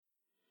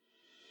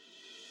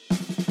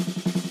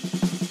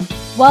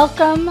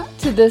Welcome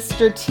to the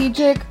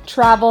Strategic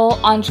Travel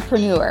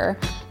Entrepreneur.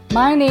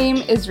 My name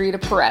is Rita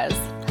Perez.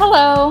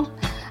 Hello.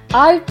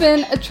 I've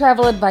been a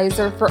travel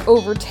advisor for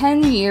over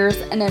 10 years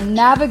and am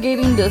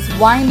navigating this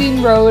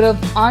winding road of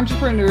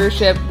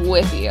entrepreneurship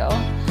with you.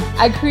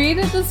 I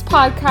created this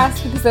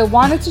podcast because I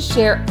wanted to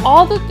share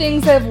all the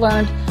things I've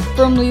learned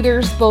from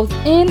leaders both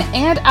in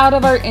and out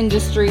of our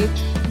industry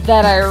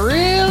that I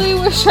really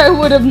wish I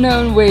would have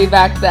known way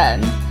back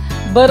then.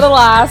 But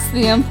alas,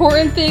 the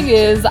important thing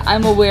is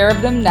I'm aware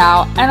of them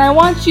now, and I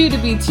want you to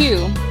be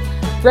too.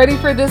 Ready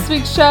for this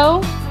week's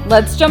show?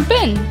 Let's jump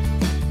in.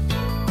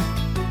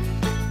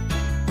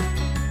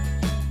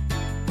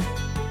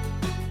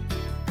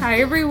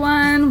 Hi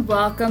everyone,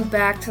 welcome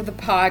back to the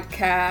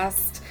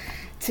podcast.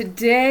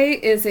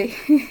 Today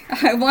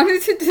I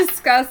wanted to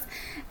discuss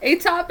a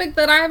topic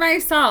that I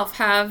myself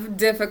have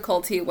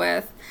difficulty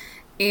with.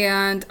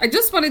 And I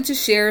just wanted to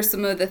share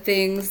some of the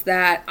things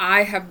that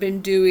I have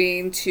been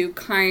doing to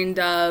kind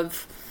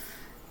of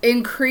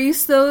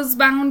increase those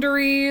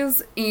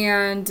boundaries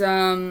and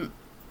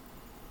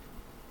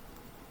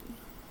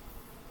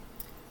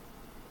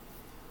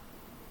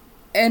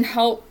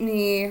help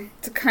me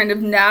to kind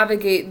of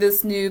navigate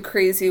this new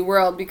crazy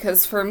world.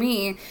 Because for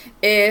me,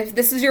 if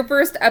this is your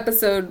first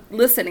episode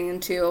listening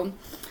to,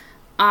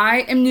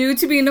 I am new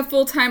to being a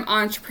full-time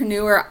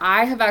entrepreneur.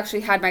 I have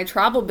actually had my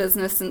travel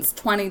business since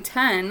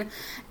 2010,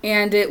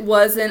 and it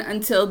wasn't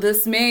until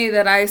this May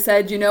that I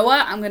said, you know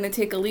what, I'm going to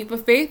take a leap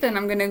of faith and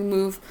I'm going to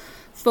move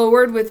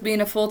forward with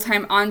being a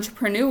full-time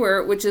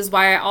entrepreneur, which is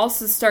why I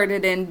also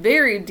started in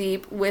very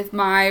deep with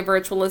my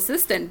virtual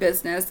assistant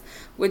business,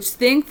 which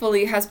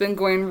thankfully has been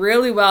going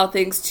really well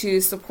thanks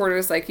to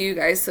supporters like you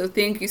guys, so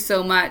thank you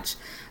so much.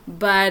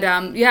 But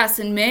yes,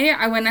 in May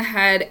I went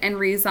ahead and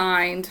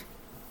resigned.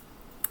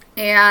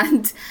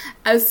 And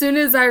as soon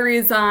as I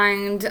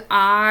resigned,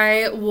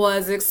 I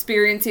was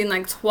experiencing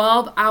like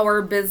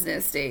 12-hour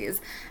business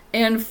days.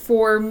 And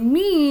for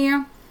me,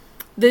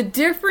 the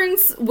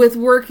difference with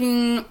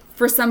working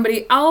for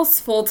somebody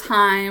else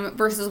full-time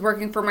versus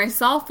working for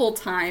myself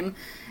full-time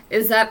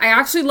is that I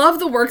actually love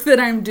the work that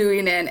I'm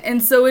doing in.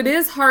 And so it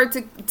is hard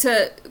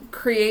to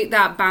create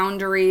that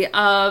boundary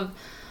of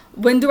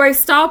when do I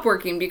stop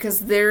working, because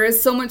there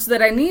is so much that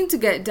I need to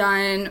get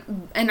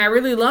done and I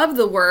really love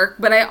the work,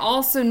 but I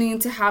also need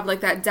to have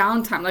like that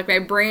downtime. Like my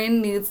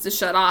brain needs to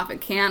shut off.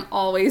 It can't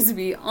always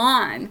be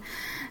on.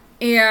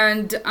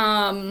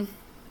 And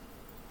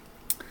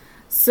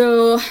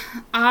so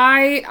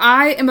I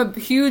am a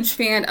huge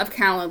fan of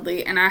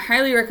Calendly, and I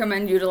highly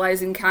recommend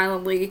utilizing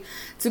Calendly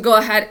to go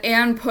ahead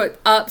and put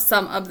up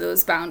some of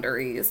those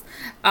boundaries.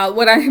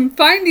 What I'm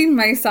finding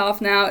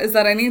myself now is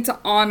that I need to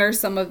honor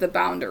some of the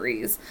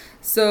boundaries.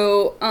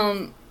 So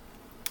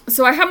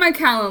I have my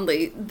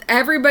Calendly.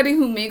 Everybody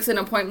who makes an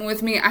appointment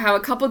with me, I have a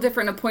couple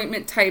different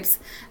appointment types,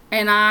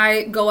 and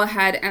I go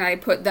ahead and I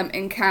put them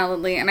in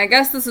Calendly. And I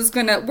guess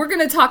we're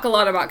gonna talk a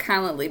lot about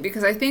Calendly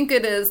because I think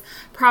it is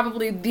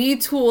probably the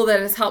tool that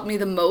has helped me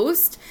the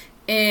most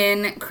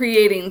in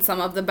creating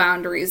some of the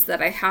boundaries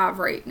that I have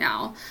right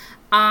now.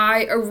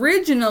 I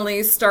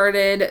originally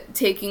started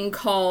taking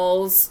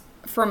calls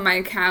from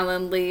my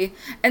Calendly,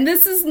 and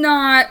this is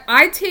not,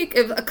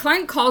 if a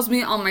client calls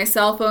me on my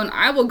cell phone,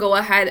 I will go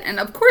ahead and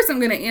of course I'm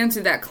going to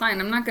answer that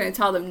client. I'm not going to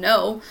tell them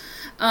no.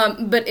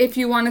 But if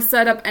you want to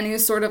set up any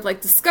sort of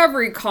like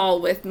discovery call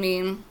with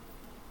me,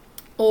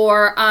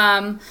 or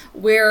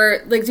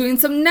we're like doing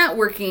some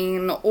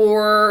networking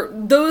or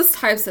those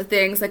types of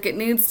things, like it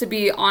needs to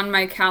be on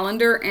my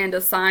calendar and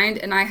assigned,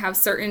 and I have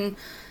certain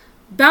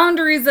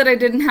boundaries that I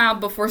didn't have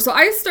before. So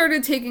I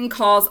started taking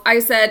calls. I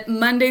said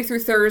Monday through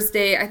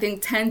Thursday, I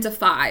think 10 to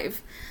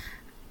 5.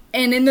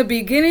 And in the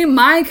beginning,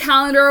 my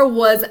calendar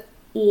was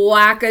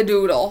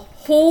whack-a-doodle.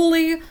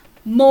 Holy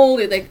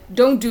moly, like,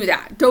 don't do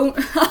that.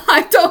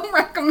 I don't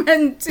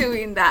recommend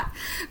doing that.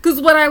 Because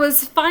what I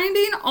was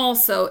finding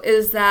also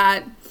is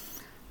that,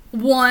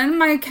 one,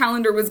 my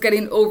calendar was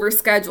getting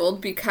overscheduled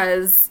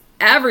because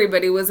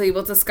everybody was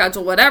able to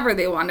schedule whatever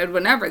they wanted,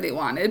 whenever they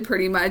wanted,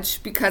 pretty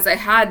much because I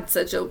had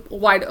such a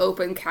wide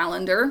open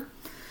calendar.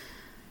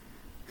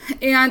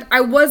 And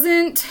I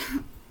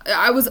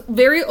was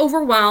very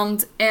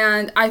overwhelmed,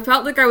 and I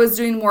felt like I was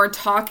doing more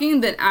talking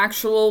than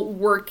actual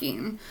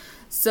working.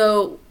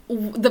 So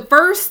the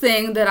first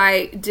thing that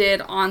I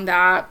did on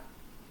that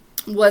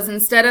was,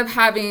 instead of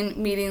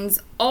having meetings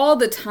all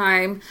the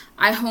time,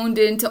 I honed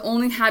into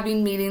only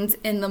having meetings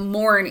in the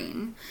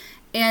morning.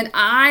 And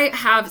I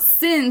have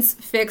since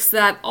fixed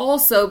that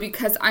also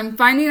because I'm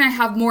finding I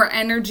have more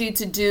energy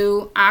to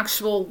do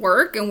actual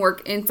work and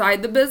work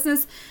inside the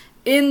business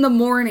in the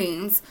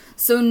mornings.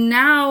 So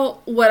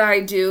now what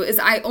I do is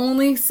I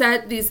only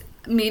set these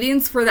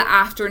meetings for the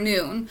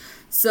afternoon.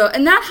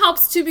 And that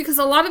helps too, because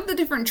a lot of the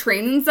different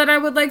trainings that I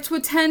would like to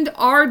attend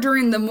are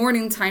during the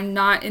morning time,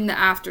 not in the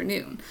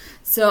afternoon.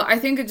 So I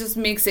think it just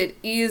makes it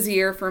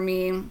easier for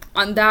me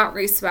on that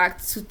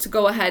respect to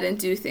go ahead and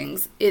do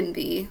things in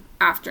the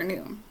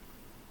afternoon.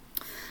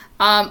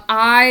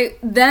 I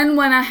then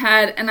went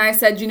ahead and I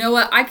said, you know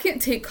what, I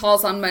can't take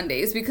calls on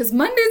Mondays because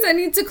Mondays I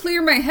need to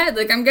clear my head.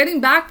 Like, I'm getting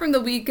back from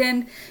the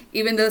weekend,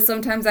 even though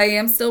sometimes I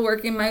am still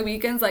working my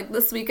weekends, like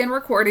this weekend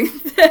recording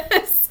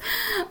this.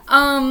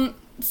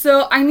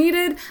 So I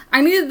needed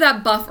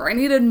that buffer. I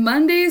needed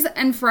Mondays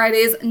and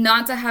Fridays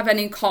not to have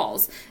any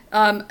calls.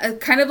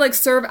 Kind of like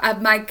serve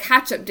as my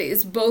catch-up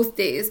days, both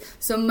days.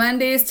 So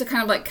Mondays to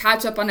kind of like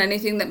catch up on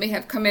anything that may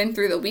have come in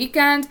through the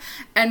weekend,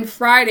 and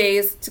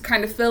Fridays to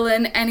kind of fill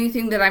in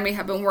anything that I may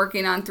have been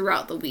working on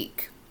throughout the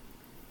week.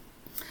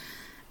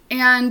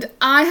 And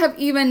I have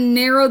even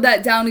narrowed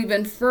that down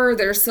even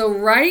further. So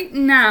right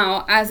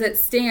now, as it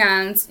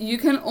stands, you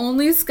can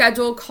only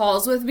schedule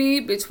calls with me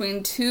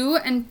between 2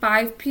 and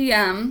 5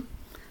 p.m.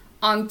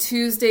 on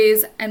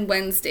Tuesdays and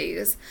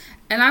Wednesdays.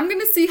 And I'm going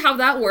to see how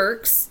that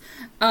works.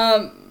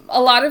 A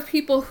lot of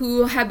people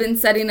who have been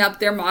setting up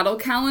their model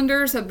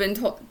calendars have been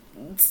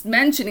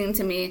mentioning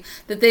to me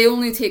that they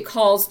only take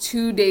calls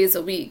 2 days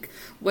a week,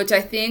 which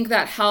I think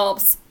that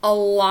helps a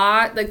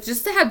lot. Like,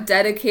 just to have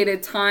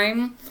dedicated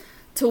time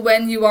to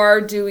when you are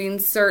doing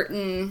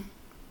certain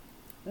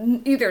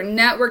either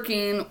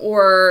networking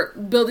or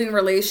building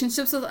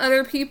relationships with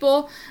other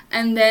people,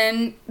 and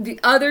then the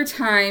other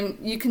time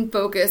you can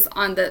focus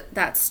on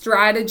that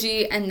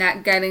strategy and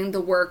that getting the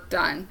work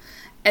done.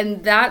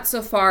 And that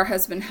so far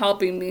has been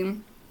helping me.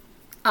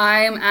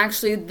 I am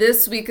actually,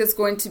 this week is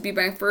going to be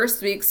my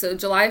first week, so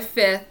July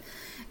 5th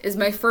is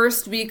my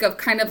first week of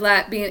kind of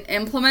that being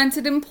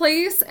implemented in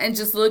place, and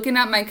just looking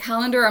at my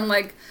calendar, I'm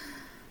like,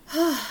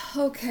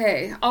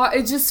 okay,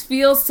 it just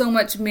feels so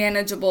much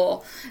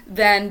manageable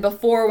than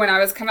before when I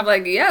was kind of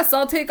like, yes,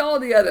 I'll take all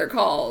the other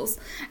calls.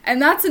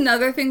 And that's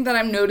another thing that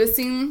I'm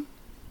noticing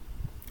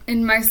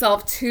in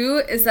myself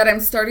too, is that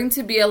I'm starting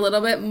to be a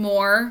little bit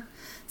more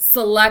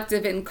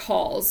selective in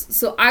calls.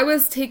 So I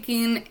was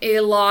taking a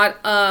lot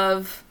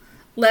of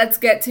let's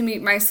get to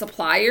meet my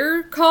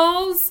supplier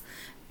calls,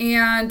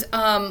 and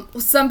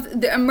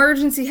the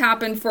emergency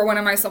happened for one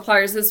of my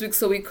suppliers this week,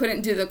 so we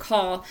couldn't do the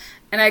call.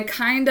 And I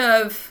kind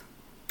of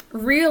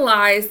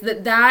realized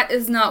that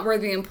is not where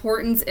the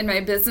importance in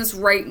my business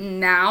right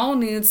now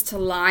needs to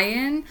lie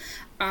in.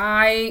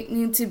 I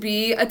need to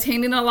be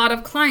attaining a lot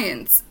of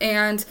clients,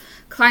 and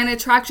client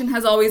attraction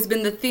has always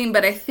been the theme.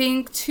 But I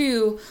think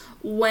too,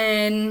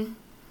 when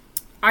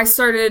I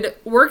started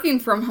working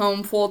from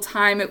home full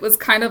time, it was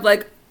kind of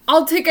like,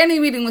 I'll take any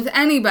meeting with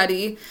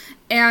anybody.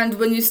 And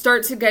when you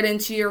start to get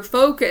into your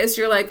focus,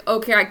 you're like,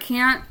 okay, I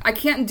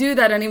can't do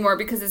that anymore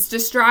because it's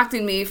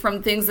distracting me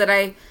from things that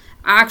I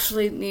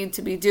actually need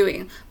to be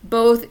doing,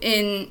 both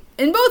in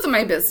both of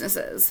my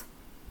businesses.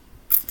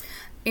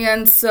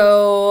 And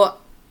so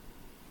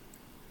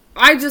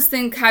I just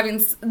think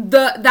having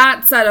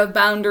that set of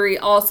boundary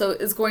also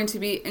is going to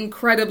be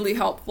incredibly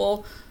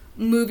helpful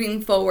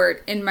moving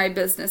forward in my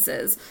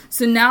businesses.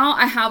 So now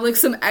I have like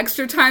some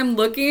extra time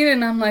looking,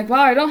 and I'm like,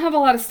 wow, I don't have a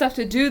lot of stuff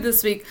to do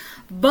this week.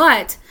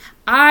 But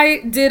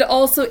I did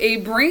also a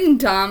brain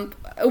dump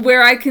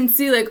where I can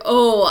see like,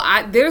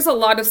 there's a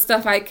lot of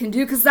stuff I can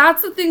do, because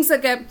that's the things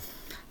that get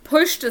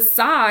pushed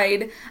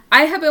aside.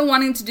 I have been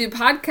wanting to do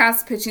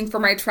podcast pitching for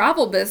my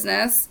travel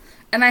business,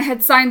 and I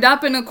had signed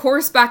up in a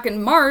course back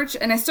in March,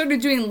 and I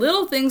started doing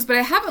little things, but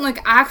I haven't like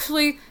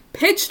actually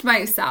pitched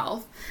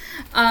myself.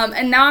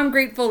 And now I'm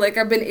grateful, like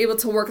I've been able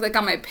to work like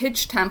on my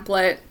pitch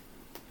template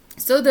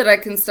so that I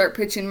can start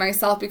pitching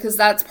myself, because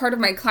that's part of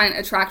my client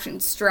attraction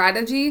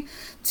strategy,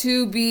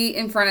 to be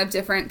in front of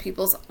different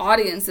people's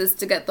audiences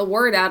to get the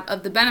word out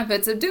of the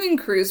benefits of doing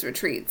cruise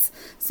retreats.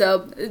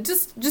 So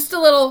just a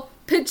little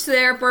pitch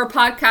there for a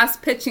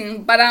podcast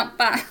pitching,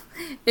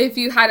 if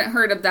you hadn't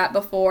heard of that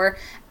before,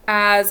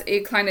 as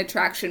a client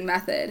attraction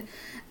method.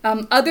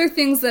 Other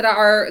things that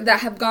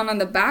have gone on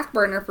the back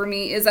burner for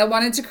me is I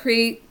wanted to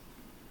create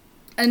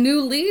a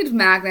new lead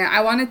magnet.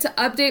 I wanted to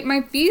update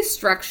my fee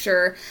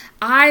structure.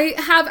 I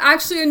have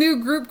actually a new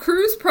group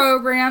cruise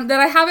program that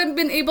I haven't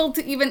been able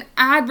to even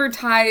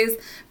advertise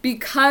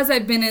because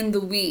I've been in the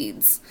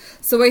weeds.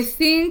 So I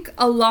think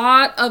a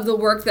lot of the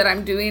work that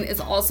I'm doing is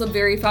also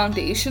very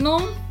foundational.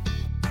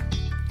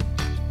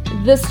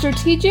 The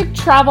Strategic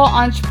Travel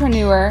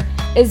Entrepreneur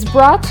is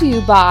brought to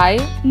you by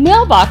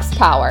Mailbox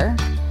Power.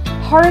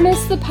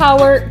 Harness the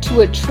power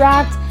to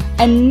attract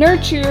and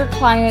nurture your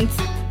clients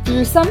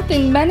through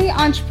something many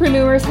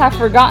entrepreneurs have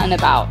forgotten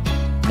about: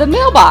 the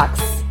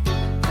mailbox.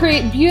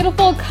 Create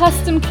beautiful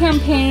custom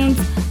campaigns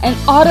and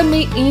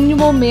automate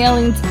annual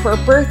mailings for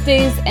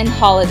birthdays and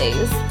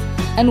holidays.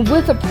 And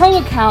with a pro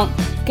account,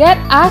 get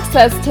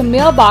access to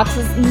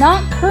mailboxes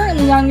not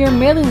currently on your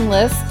mailing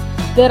list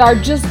that are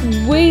just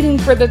waiting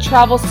for the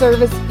travel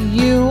service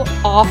you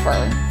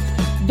offer.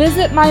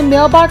 Visit my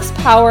Mailbox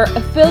Power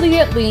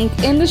affiliate link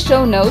in the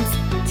show notes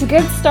to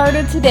get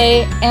started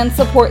today and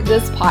support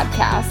this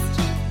podcast.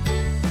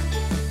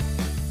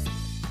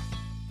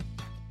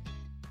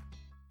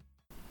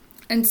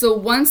 And so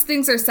once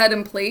things are set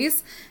in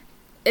place,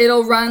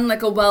 it'll run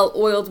like a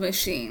well-oiled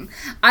machine.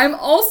 I'm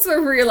also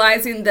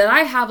realizing that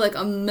I have like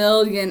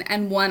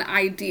 1,000,001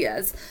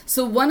 ideas.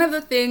 So one of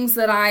the things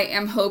that I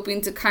am hoping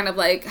to kind of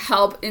like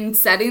help in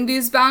setting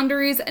these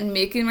boundaries and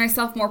making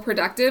myself more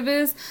productive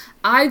is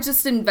I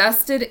just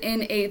invested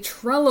in a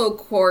Trello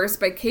course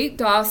by Kate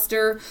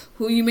Doster,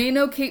 who you may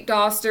know Kate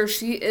Doster.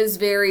 She is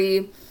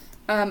very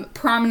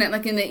prominent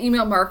like in the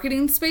email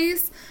marketing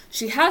space.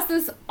 She has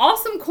this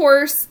awesome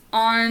course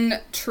on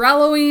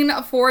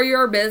Trelloing for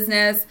your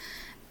business.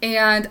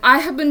 And I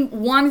have been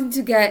wanting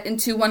to get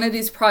into one of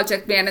these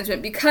project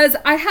management because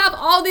I have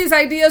all these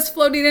ideas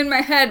floating in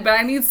my head, but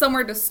I need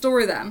somewhere to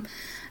store them.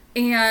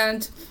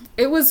 And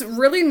it was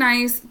really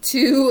nice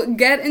to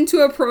get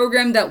into a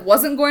program that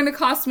wasn't going to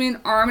cost me an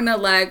arm and a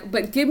leg,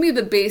 but give me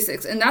the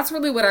basics. And that's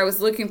really what I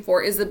was looking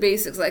for, is the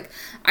basics. Like,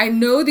 I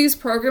know these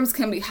programs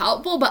can be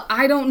helpful, but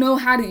I don't know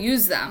how to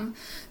use them.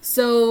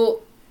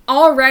 So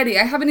already,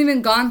 I haven't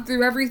even gone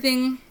through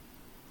everything,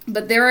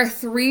 but there are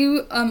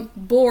 3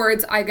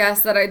 boards, I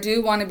guess, that I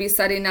do want to be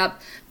setting up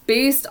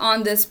based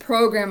on this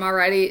program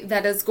already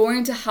that is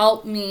going to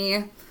help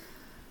me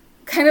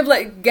kind of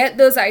like get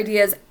those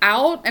ideas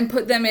out and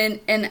put them in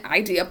an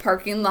idea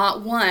parking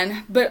lot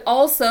 1, but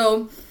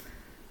also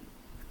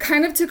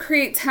kind of to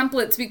create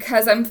templates,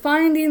 because I'm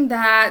finding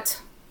that,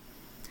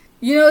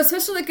 you know,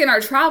 especially like in our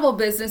travel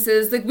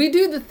businesses, like we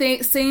do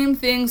the same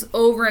things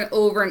over and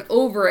over and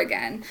over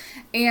again.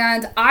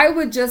 And I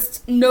would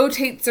just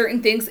notate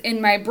certain things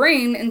in my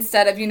brain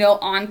instead of, you know,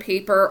 on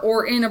paper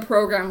or in a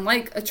program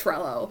like a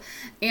Trello.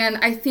 And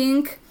I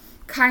think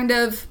kind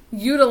of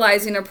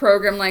utilizing a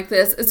program like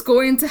this is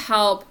going to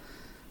help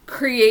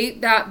create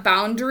that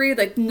boundary.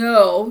 Like,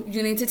 no,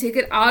 you need to take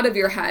it out of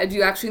your head.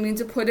 You actually need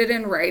to put it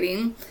in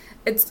writing.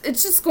 It's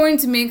just going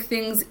to make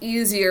things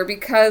easier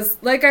because,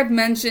 like I've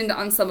mentioned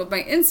on some of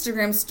my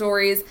Instagram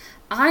stories,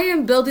 I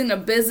am building a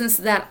business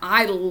that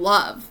I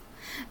love.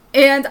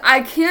 And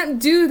I can't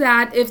do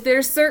that if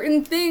there's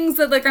certain things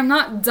that like I'm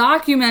not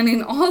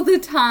documenting all the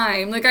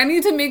time. Like, I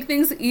need to make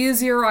things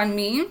easier on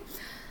me.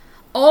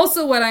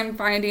 Also, what I'm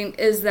finding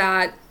is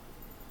that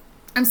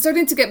I'm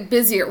starting to get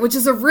busier, which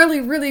is a really,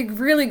 really,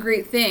 really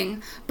great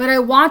thing. But I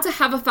want to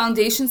have a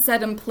foundation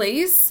set in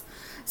place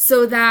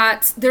so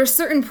that there's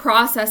certain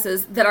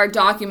processes that are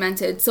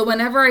documented. So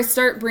whenever I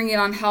start bringing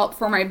on help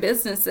for my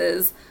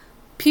businesses,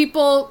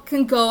 people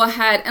can go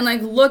ahead and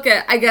like look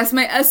at, I guess,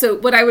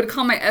 what I would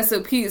call my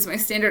SOPs, my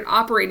standard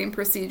operating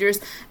procedures,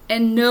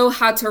 and know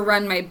how to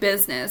run my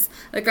business.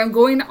 Like, I'm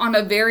going on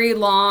a very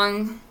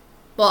long,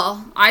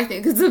 well, I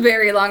think it's a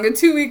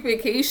 2-week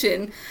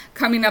vacation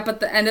coming up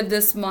at the end of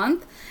this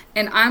month.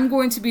 And I'm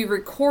going to be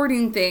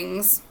recording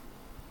things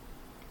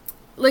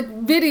like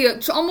video,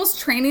 almost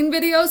training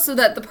videos, so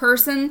that the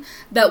person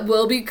that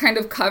will be kind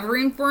of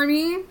covering for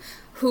me,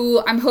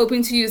 who I'm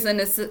hoping to use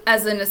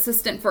as an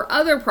assistant for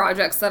other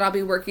projects that I'll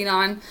be working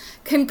on,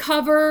 can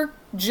cover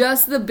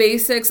just the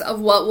basics of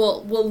what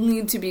will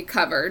need to be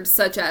covered,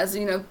 such as,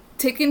 you know,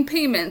 taking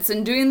payments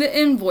and doing the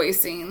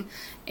invoicing.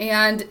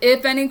 And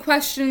if any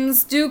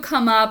questions do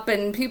come up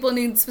and people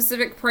need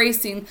specific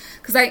pricing,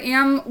 because I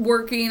am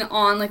working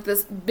on like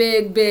this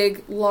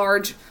big,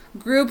 large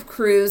group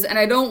cruise, and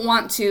I don't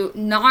want to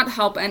not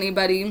help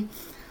anybody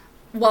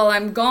while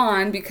I'm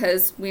gone,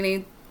 because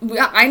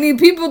I need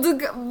people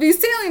to be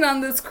sailing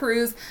on this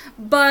cruise,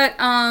 but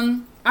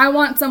I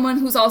want someone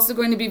who's also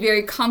going to be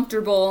very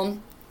comfortable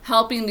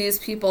helping these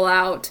people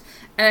out.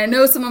 And I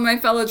know some of my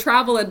fellow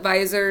travel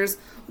advisors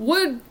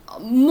would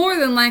more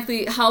than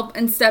likely help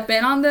and step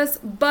in on this,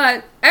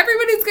 but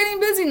everybody's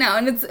getting busy now,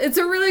 and it's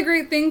a really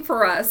great thing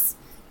for us.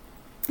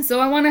 So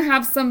I want to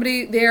have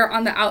somebody there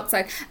on the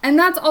outside. And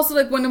that's also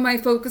like one of my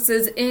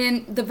focuses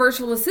in the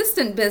virtual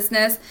assistant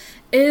business,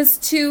 is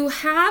to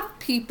have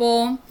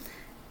people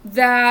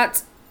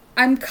that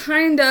I'm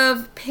kind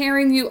of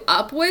pairing you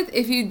up with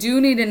if you do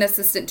need an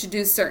assistant to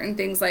do certain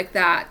things like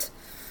that.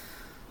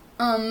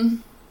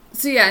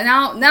 So yeah,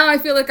 now I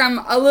feel like I'm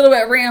a little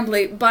bit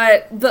rambly,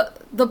 but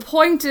the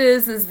point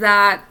is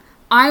that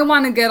I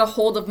want to get a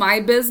hold of my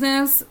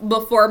business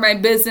before my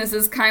business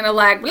is kind of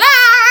like, blah,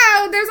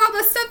 there's all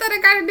this stuff that I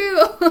gotta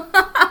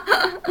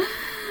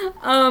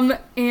do.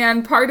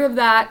 And part of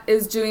that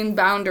is doing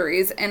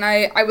boundaries. And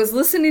I was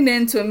listening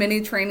into a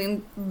mini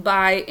training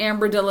by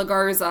Amber De La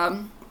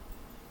Garza,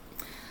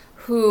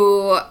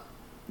 who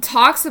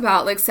talks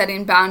about like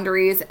setting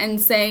boundaries and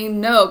saying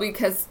no,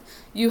 because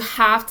you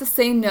have to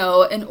say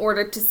no in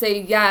order to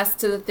say yes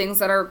to the things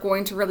that are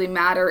going to really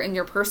matter in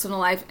your personal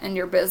life and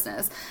your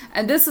business.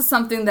 And this is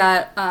something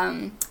that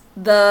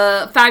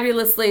the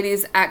fabulous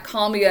ladies at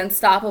Call Me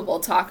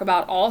Unstoppable talk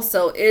about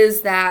also,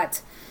 is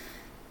that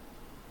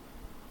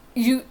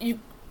you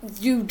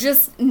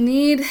just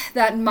need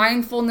that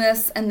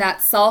mindfulness and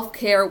that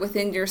self-care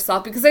within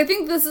yourself, because I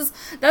think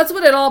that's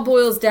what it all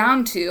boils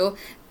down to,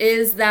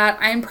 is that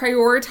I'm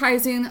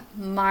prioritizing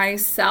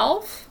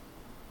myself.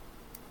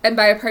 And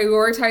by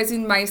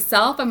prioritizing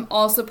myself, I'm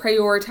also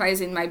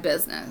prioritizing my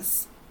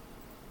business.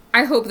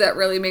 I hope that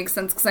really makes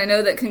sense, because I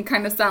know that can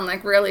kind of sound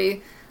like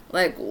really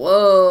like,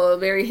 whoa,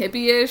 very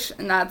hippie-ish,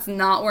 and that's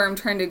not where I'm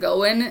trying to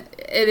go in.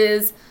 It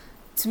is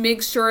to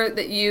make sure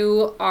that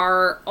you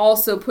are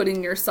also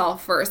putting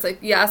yourself first. Like,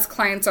 yes,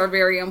 clients are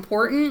very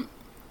important,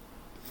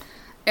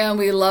 and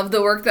we love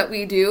the work that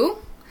we do,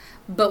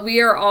 but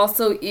we are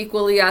also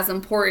equally as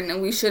important,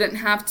 and we shouldn't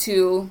have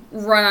to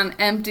run on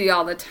empty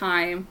all the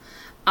time.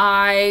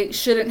 I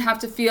shouldn't have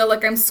to feel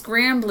like I'm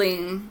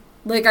scrambling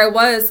like I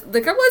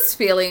was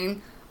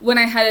feeling when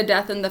I had a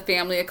death in the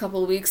family a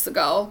couple of weeks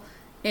ago.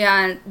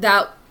 And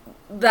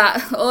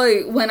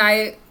when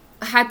I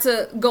had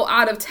to go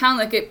out of town,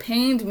 like, it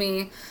pained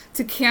me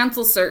to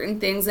cancel certain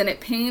things, and it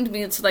pained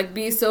me to, like,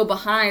 be so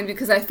behind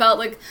because I felt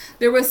like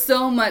there was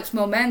so much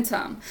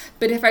momentum.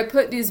 But if I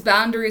put these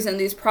boundaries and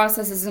these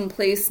processes in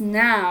place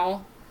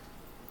now,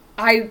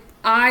 I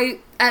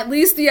at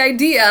least the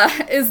idea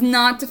is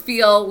not to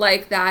feel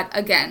like that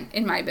again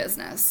in my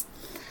business.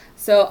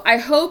 So I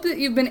hope that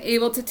you've been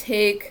able to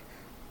take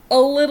a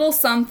little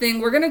something.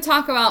 We're going to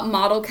talk about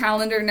model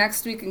calendar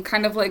next week and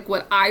kind of like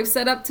what I've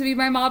set up to be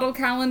my model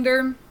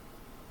calendar.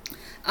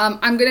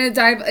 I'm going to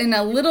dive in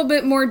a little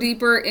bit more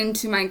deeper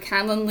into my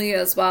Calendly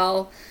as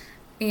well.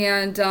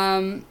 And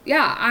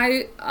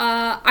I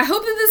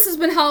hope that this has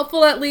been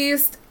helpful, at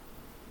least,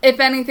 if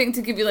anything,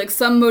 to give you like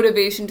some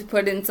motivation to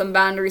put in some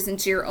boundaries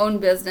into your own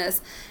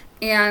business,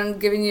 and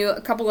giving you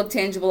a couple of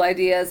tangible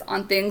ideas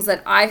on things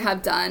that I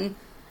have done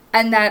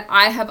and that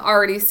I have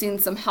already seen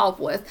some help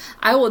with.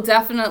 I will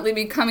definitely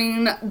be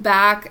coming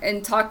back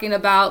and talking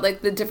about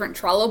like the different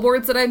Trello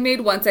boards that I've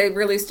made once I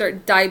really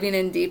start diving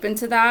in deep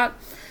into that.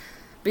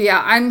 But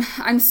yeah,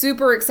 I'm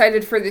super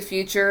excited for the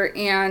future,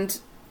 and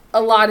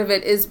a lot of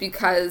it is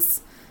because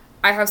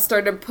I have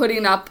started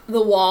putting up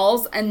the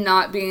walls and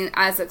not being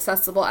as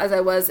accessible as I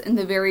was in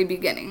the very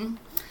beginning.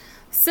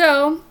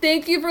 So,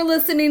 thank you for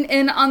listening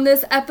in on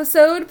this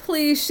episode.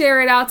 Please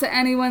share it out to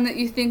anyone that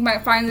you think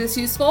might find this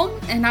useful,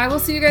 and I will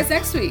see you guys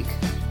next week.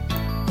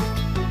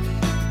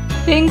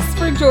 Thanks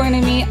for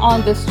joining me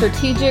on The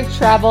Strategic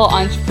Travel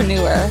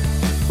Entrepreneur.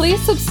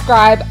 Please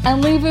subscribe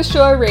and leave a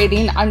show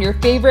rating on your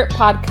favorite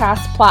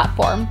podcast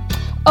platform.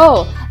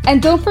 Oh,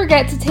 and don't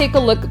forget to take a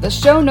look at the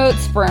show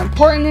notes for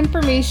important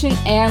information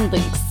and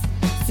links.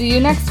 See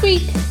you next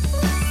week.